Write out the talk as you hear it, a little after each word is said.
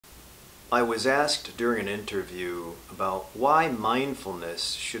I was asked during an interview about why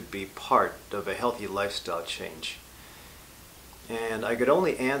mindfulness should be part of a healthy lifestyle change. And I could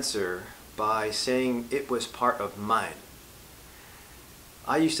only answer by saying it was part of mine.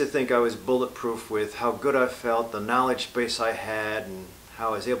 I used to think I was bulletproof with how good I felt, the knowledge base I had, and how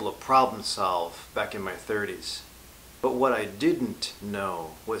I was able to problem solve back in my 30s. But what I didn't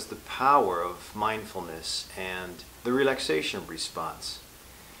know was the power of mindfulness and the relaxation response.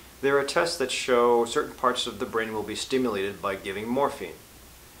 There are tests that show certain parts of the brain will be stimulated by giving morphine.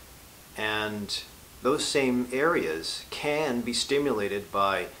 And those same areas can be stimulated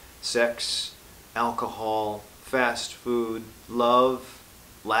by sex, alcohol, fast food, love,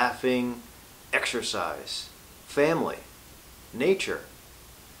 laughing, exercise, family, nature.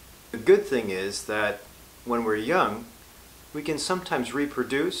 The good thing is that when we're young, we can sometimes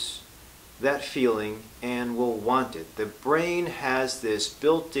reproduce that feeling and will want it. The brain has this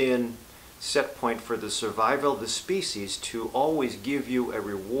built-in set point for the survival of the species to always give you a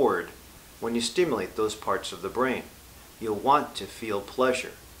reward when you stimulate those parts of the brain. You'll want to feel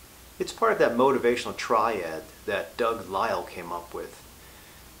pleasure. It's part of that motivational triad that Doug Lisle came up with.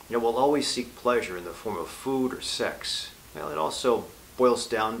 We'll always seek pleasure in the form of food or sex. Well, it also boils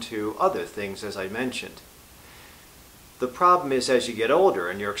down to other things, as I mentioned. The problem is, as you get older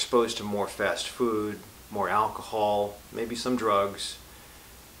and you're exposed to more fast food, more alcohol, maybe some drugs,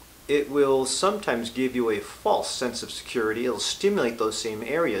 it will sometimes give you a false sense of security. It'll stimulate those same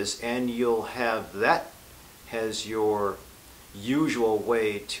areas, and you'll have that as your usual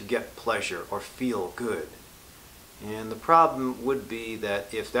way to get pleasure or feel good. And the problem would be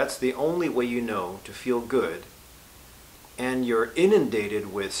that if that's the only way you know to feel good, and you're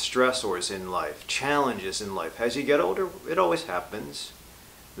inundated with stressors in life, challenges in life, as you get older, it always happens,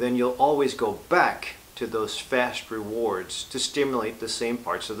 then you'll always go back to those fast rewards to stimulate the same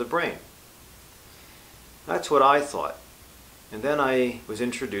parts of the brain. That's what I thought. And then I was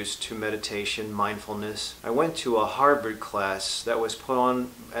introduced to meditation, mindfulness. I went to a Harvard class that was put on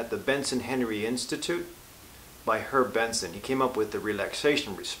at the Benson Henry Institute by Herb Benson. He came up with the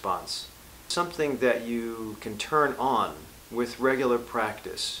relaxation response. Something that you can turn on with regular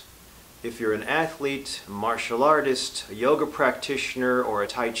practice. If you're an athlete, a martial artist, a yoga practitioner, or a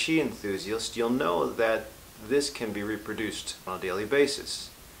Tai Chi enthusiast, you'll know that this can be reproduced on a daily basis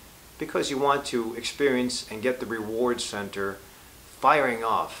because you want to experience and get the reward center firing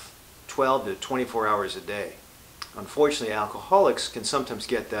off 12 to 24 hours a day. Unfortunately, alcoholics can sometimes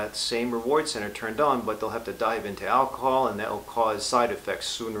get that same reward center turned on, but they'll have to dive into alcohol, and that will cause side effects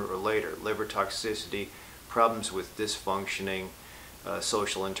sooner or later. Liver toxicity, problems with dysfunctioning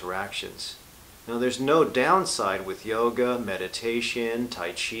social interactions. Now, there's no downside with yoga, meditation,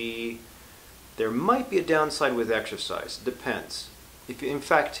 Tai Chi. There might be a downside with exercise. It depends. In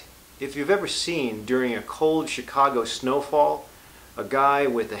fact, if you've ever seen during a cold Chicago snowfall, a guy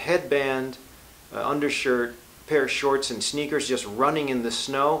with a headband, undershirt, pair of shorts and sneakers just running in the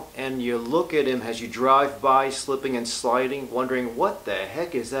snow, and you look at him as you drive by, slipping and sliding, wondering what the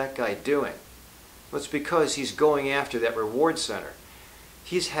heck is that guy doing? Well, it's because he's going after that reward center.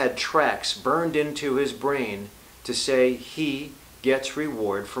 He's had tracks burned into his brain to say he gets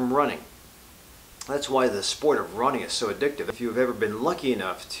reward from running. That's why the sport of running is so addictive. If you've ever been lucky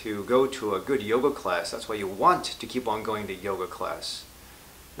enough to go to a good yoga class, that's why you want to keep on going to yoga class.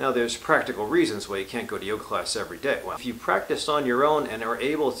 Now, there's practical reasons why you can't go to yoga class every day. Well, if you practice on your own and are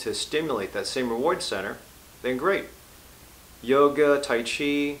able to stimulate that same reward center, then great. Yoga, Tai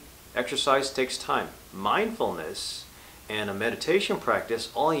Chi, exercise takes time. Mindfulness and a meditation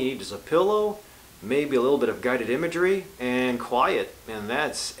practice, all you need is a pillow, maybe a little bit of guided imagery, and quiet, and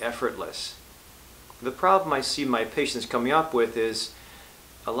that's effortless. The problem I see my patients coming up with is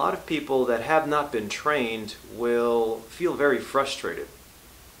a lot of people that have not been trained will feel very frustrated.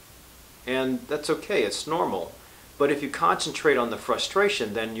 And that's okay, it's normal. But if you concentrate on the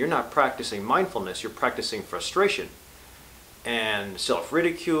frustration, then you're not practicing mindfulness, you're practicing frustration and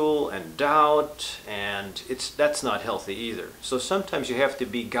self-ridicule and doubt, and that's not healthy either. So sometimes you have to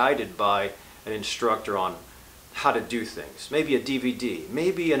be guided by an instructor on how to do things. Maybe a DVD,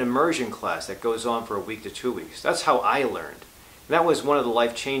 maybe an immersion class that goes on for a week to 2 weeks. That's how I learned. And that was one of the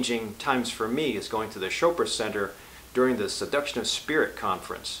life-changing times for me, is going to the Chopra Center during the Seduction of Spirit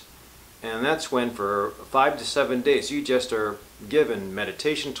conference. And that's when for 5 to 7 days you just are given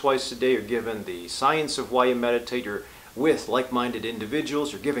meditation twice a day, you're given the science of why you meditate, you're with like-minded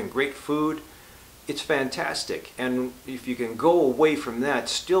individuals, you're given great food. It's fantastic. And if you can go away from that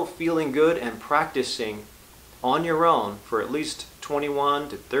still feeling good and practicing on your own for at least 21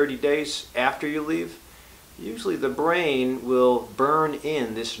 to 30 days after you leave, usually the brain will burn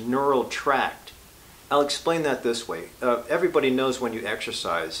in this neural tract. I'll explain that this way. Everybody knows when you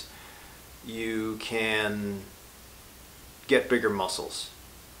exercise, you can get bigger muscles.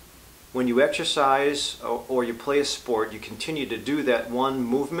 When you exercise or you play a sport, you continue to do that one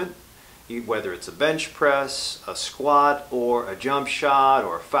movement, whether it's a bench press, a squat, or a jump shot,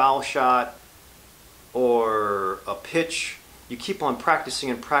 or a foul shot, or a pitch. You keep on practicing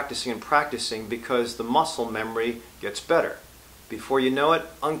and practicing and practicing because the muscle memory gets better. Before you know it,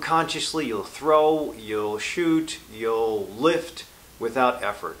 unconsciously you'll throw, you'll shoot, you'll lift without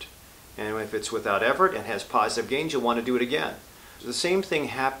effort. And if it's without effort and has positive gains, you'll want to do it again. The same thing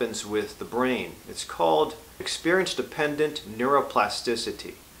happens with the brain. It's called experience-dependent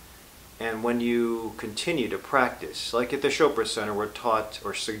neuroplasticity. And when you continue to practice, like at the Chopra Center, we're taught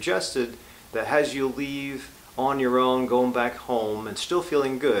or suggested that as you leave on your own, going back home and still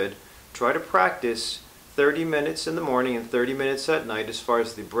feeling good, try to practice 30 minutes in the morning and 30 minutes at night as far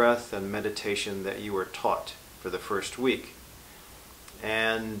as the breath and meditation that you were taught for the first week.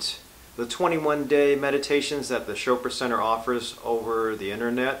 And the 21-day meditations that the Chopra Center offers over the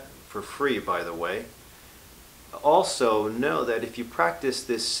internet, for free by the way, also know that if you practice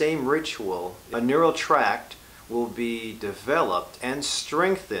this same ritual, a neural tract will be developed and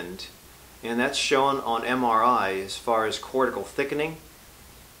strengthened, and that's shown on MRI as far as cortical thickening.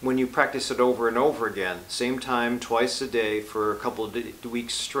 When you practice it over and over again, same time, twice a day for a couple of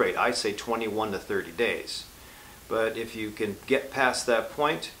weeks straight, I say 21 to 30 days. But if you can get past that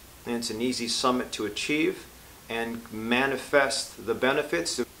point, and it's an easy summit to achieve and manifest the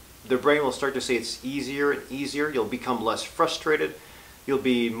benefits, the brain will start to say it's easier and easier. You'll become less frustrated. You'll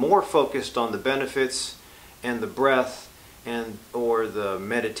be more focused on the benefits and the breath and or the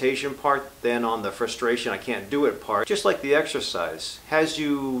meditation part than on the frustration, I can't do it part. Just like the exercise, as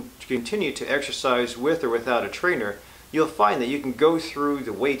you continue to exercise with or without a trainer, you'll find that you can go through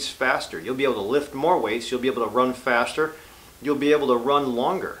the weights faster. You'll be able to lift more weights, you'll be able to run faster, you'll be able to run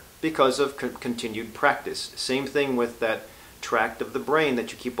longer because of continued practice. Same thing with that tract of the brain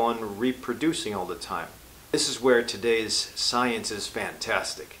that you keep on reproducing all the time. This is where today's science is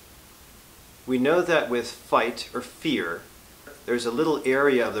fantastic. We know that with fight or fear, there's a little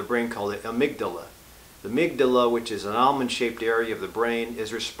area of the brain called the amygdala. The amygdala, which is an almond-shaped area of the brain,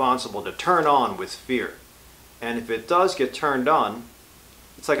 is responsible to turn on with fear. And if it does get turned on,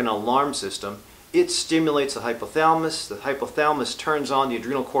 it's like an alarm system. It stimulates the hypothalamus. The hypothalamus turns on the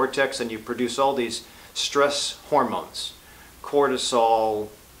adrenal cortex, and you produce all these stress hormones: cortisol,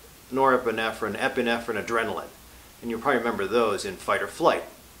 norepinephrine, epinephrine, adrenaline. And you'll probably remember those in fight or flight.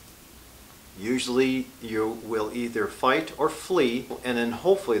 Usually you will either fight or flee, and then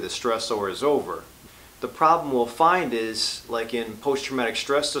hopefully the stressor is over. The problem we'll find is, like in post-traumatic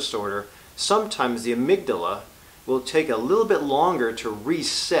stress disorder, sometimes the amygdala will take a little bit longer to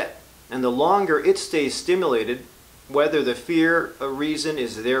reset. And the longer it stays stimulated, whether the fear reason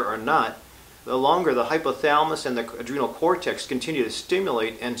is there or not, the longer the hypothalamus and the adrenal cortex continue to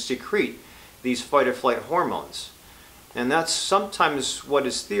stimulate and secrete these fight or flight hormones. And that's sometimes what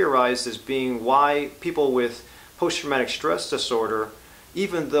is theorized as being why people with post-traumatic stress disorder,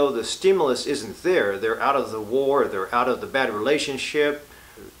 even though the stimulus isn't there, they're out of the war, they're out of the bad relationship,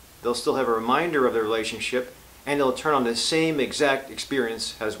 they'll still have a reminder of the relationship, and they'll turn on the same exact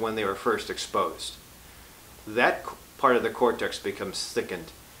experience as when they were first exposed. That part of the cortex becomes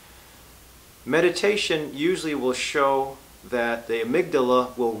thickened. Meditation usually will show that the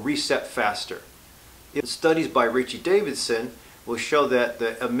amygdala will reset faster. Studies by Richie Davidson will show that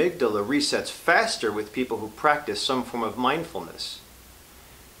the amygdala resets faster with people who practice some form of mindfulness.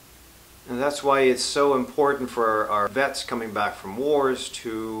 And that's why it's so important for our vets coming back from wars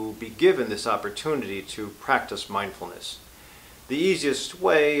to be given this opportunity to practice mindfulness. The easiest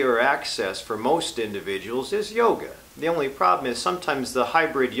way or access for most individuals is yoga. The only problem is sometimes the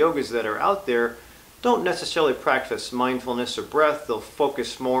hybrid yogas that are out there don't necessarily practice mindfulness or breath. They'll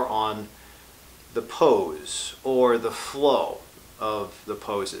focus more on the pose or the flow of the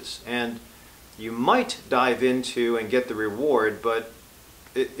poses. And you might dive into and get the reward, but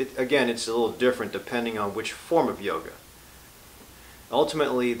again, it's a little different depending on which form of yoga.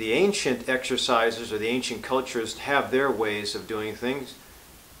 Ultimately, the ancient exercises or the ancient cultures have their ways of doing things.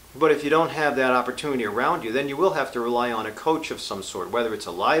 But if you don't have that opportunity around you, then you will have to rely on a coach of some sort, whether it's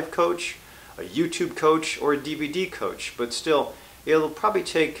a live coach, a YouTube coach, or a DVD coach. But still, it'll probably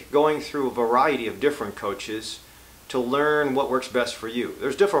take going through a variety of different coaches to learn what works best for you.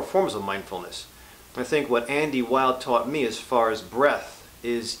 There's different forms of mindfulness. I think what Andy Weil taught me as far as breath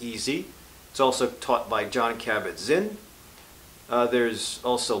is easy. It's also taught by John Kabat-Zinn. There's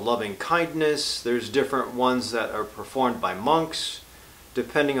also loving kindness. There's different ones that are performed by monks,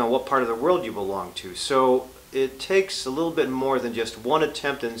 depending on what part of the world you belong to. So it takes a little bit more than just one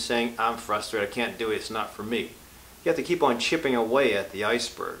attempt in saying, I'm frustrated, I can't do it, it's not for me. You have to keep on chipping away at the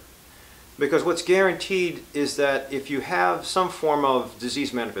iceberg. Because what's guaranteed is that if you have some form of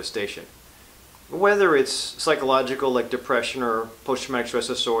disease manifestation, whether it's psychological like depression or post-traumatic stress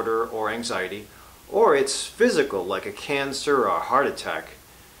disorder or anxiety, or it's physical like a cancer or a heart attack,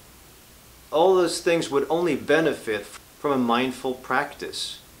 all those things would only benefit from a mindful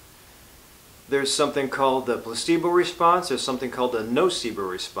practice. There's something called the placebo response, there's something called the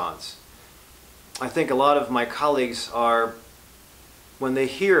nocebo response. I think a lot of my colleagues are, when they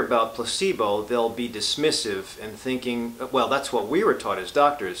hear about placebo, they'll be dismissive and thinking, well, that's what we were taught as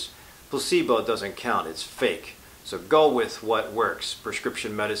doctors. Placebo doesn't count, it's fake. So go with what works,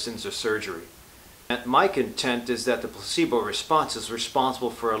 prescription medicines or surgery. And my content is that the placebo response is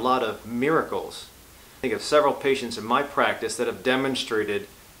responsible for a lot of miracles. I think of several patients in my practice that have demonstrated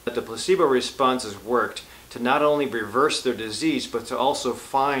that the placebo response has worked to not only reverse their disease, but to also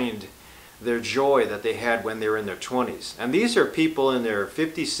find their joy that they had when they were in their 20s. And these are people in their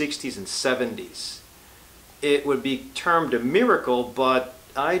 50s, 60s, and 70s. It would be termed a miracle, but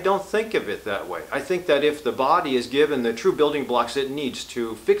I don't think of it that way. I think that if the body is given the true building blocks it needs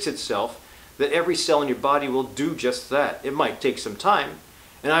to fix itself, that every cell in your body will do just that. It might take some time,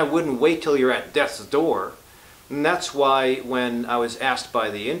 and I wouldn't wait till you're at death's door. And that's why when I was asked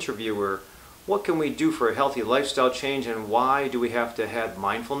by the interviewer, what can we do for a healthy lifestyle change and why do we have to have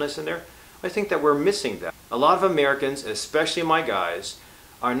mindfulness in there? I think that we're missing that. A lot of Americans, especially my guys,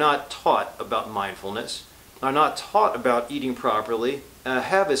 are not taught about mindfulness, are not taught about eating properly,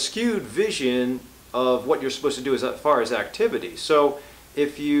 have a skewed vision of what you're supposed to do as far as activity. So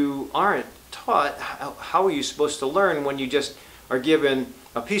if you aren't taught, how are you supposed to learn when you just are given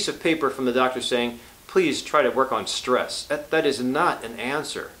a piece of paper from the doctor saying, please try to work on stress? That is not an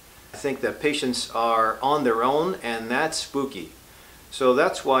answer. I think that patients are on their own, and that's spooky. So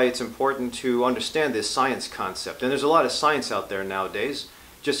that's why it's important to understand this science concept. And there's a lot of science out there nowadays.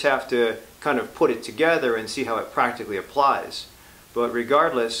 Just have to kind of put it together and see how it practically applies. But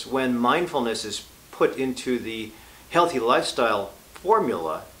regardless, when mindfulness is put into the healthy lifestyle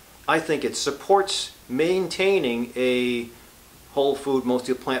formula, I think it supports maintaining a whole food,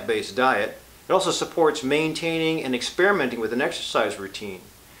 mostly plant-based diet. It also supports maintaining and experimenting with an exercise routine.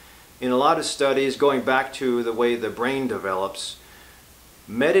 In a lot of studies, going back to the way the brain develops,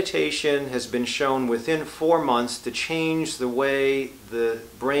 meditation has been shown within 4 months to change the way the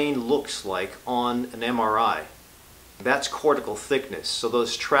brain looks like on an MRI. That's cortical thickness. So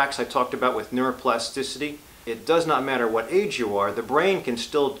those tracks I talked about with neuroplasticity, it does not matter what age you are, the brain can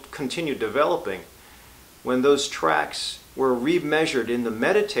still continue developing. When those tracks were remeasured in the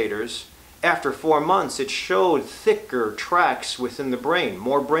meditators, after 4 months it showed thicker tracks within the brain,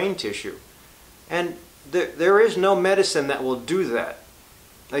 more brain tissue. And there is no medicine that will do that.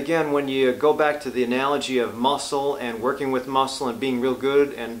 Again, when you go back to the analogy of muscle and working with muscle and being real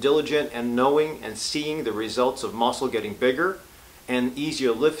good and diligent and knowing and seeing the results of muscle getting bigger and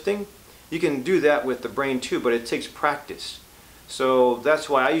easier lifting, you can do that with the brain too, but it takes practice. So that's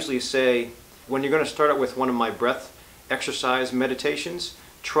why I usually say, when you're going to start out with one of my breath exercise meditations,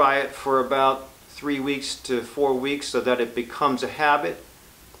 try it for about 3 weeks to 4 weeks so that it becomes a habit.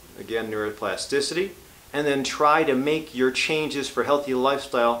 Again, neuroplasticity. And then try to make your changes for healthy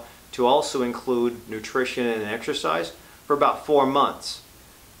lifestyle to also include nutrition and exercise for about 4 months.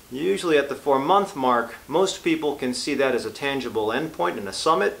 Usually at the 4-month mark, most people can see that as a tangible endpoint and a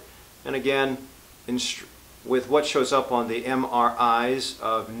summit. And again, with what shows up on the MRIs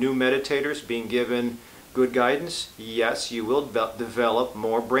of new meditators being given good guidance, yes, you will develop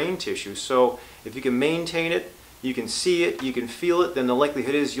more brain tissue. So if you can maintain it, you can see it, you can feel it, then the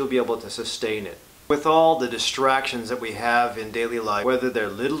likelihood is you'll be able to sustain it. With all the distractions that we have in daily life, whether they're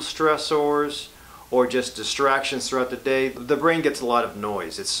little stressors or just distractions throughout the day, the brain gets a lot of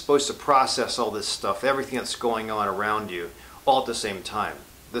noise. It's supposed to process all this stuff, everything that's going on around you, all at the same time.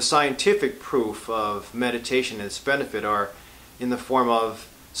 The scientific proof of meditation and its benefit are in the form of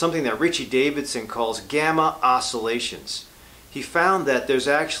something that Richie Davidson calls gamma oscillations. He found that there's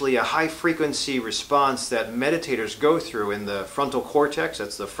actually a high frequency response that meditators go through in the frontal cortex,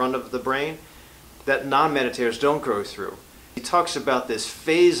 that's the front of the brain, that non-meditators don't go through. He talks about this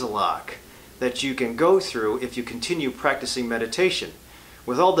phase lock that you can go through if you continue practicing meditation.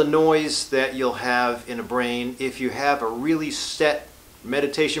 With all the noise that you'll have in a brain, if you have a really set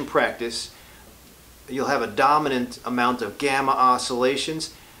meditation practice, you'll have a dominant amount of gamma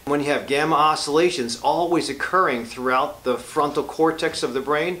oscillations, When you have gamma oscillations always occurring throughout the frontal cortex of the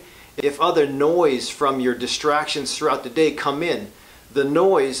brain, if other noise from your distractions throughout the day come in, the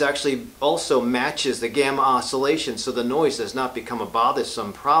noise actually also matches the gamma oscillation, so the noise does not become a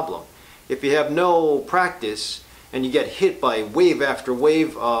bothersome problem. If you have no practice and you get hit by wave after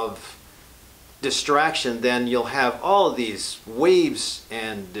wave of distraction, then you'll have all of these waves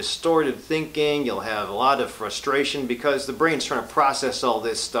and distorted thinking. You'll have a lot of frustration because the brain's trying to process all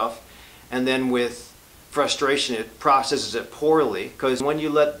this stuff, and then with frustration it processes it poorly, because when you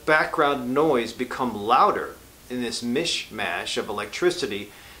let background noise become louder in this mishmash of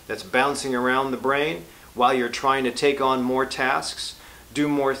electricity that's bouncing around the brain while you're trying to take on more tasks, do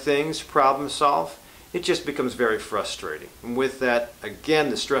more things, problem solve, it just becomes very frustrating. And with that, again,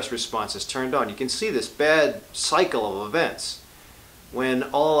 the stress response is turned on. You can see this bad cycle of events when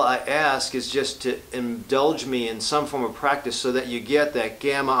all I ask is just to indulge me in some form of practice so that you get that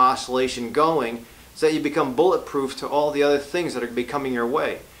gamma oscillation going, so that you become bulletproof to all the other things that are becoming your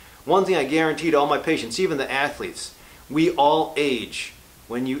way. One thing I guarantee to all my patients, even the athletes, we all age.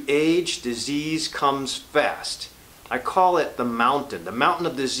 When you age, disease comes fast. I call it the mountain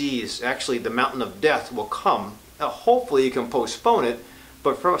of disease. Actually, the mountain of death will come. Now, hopefully you can postpone it,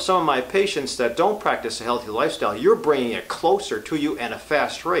 but for some of my patients that don't practice a healthy lifestyle, you're bringing it closer to you at a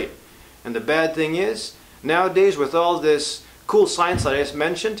fast rate. And the bad thing is, nowadays with all this cool science that I just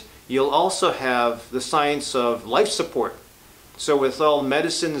mentioned, you'll also have the science of life support. So with all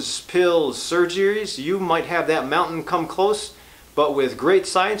medicines, pills, surgeries, you might have that mountain come close, but with great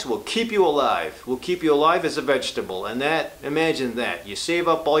science, we'll keep you alive. We'll keep you alive as a vegetable. And that, imagine that. You save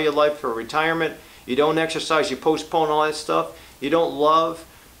up all your life for retirement, you don't exercise, you postpone all that stuff, you don't love,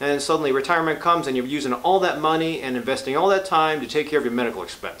 and then suddenly retirement comes and you're using all that money and investing all that time to take care of your medical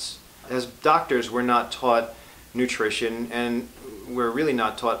expense. As doctors, we're not taught nutrition, and we're really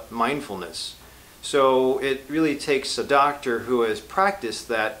not taught mindfulness. So it really takes a doctor who has practiced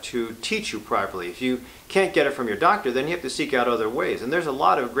that to teach you properly. If you can't get it from your doctor, then you have to seek out other ways. And there's a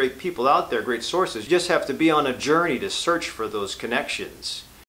lot of great people out there, great sources. You just have to be on a journey to search for those connections.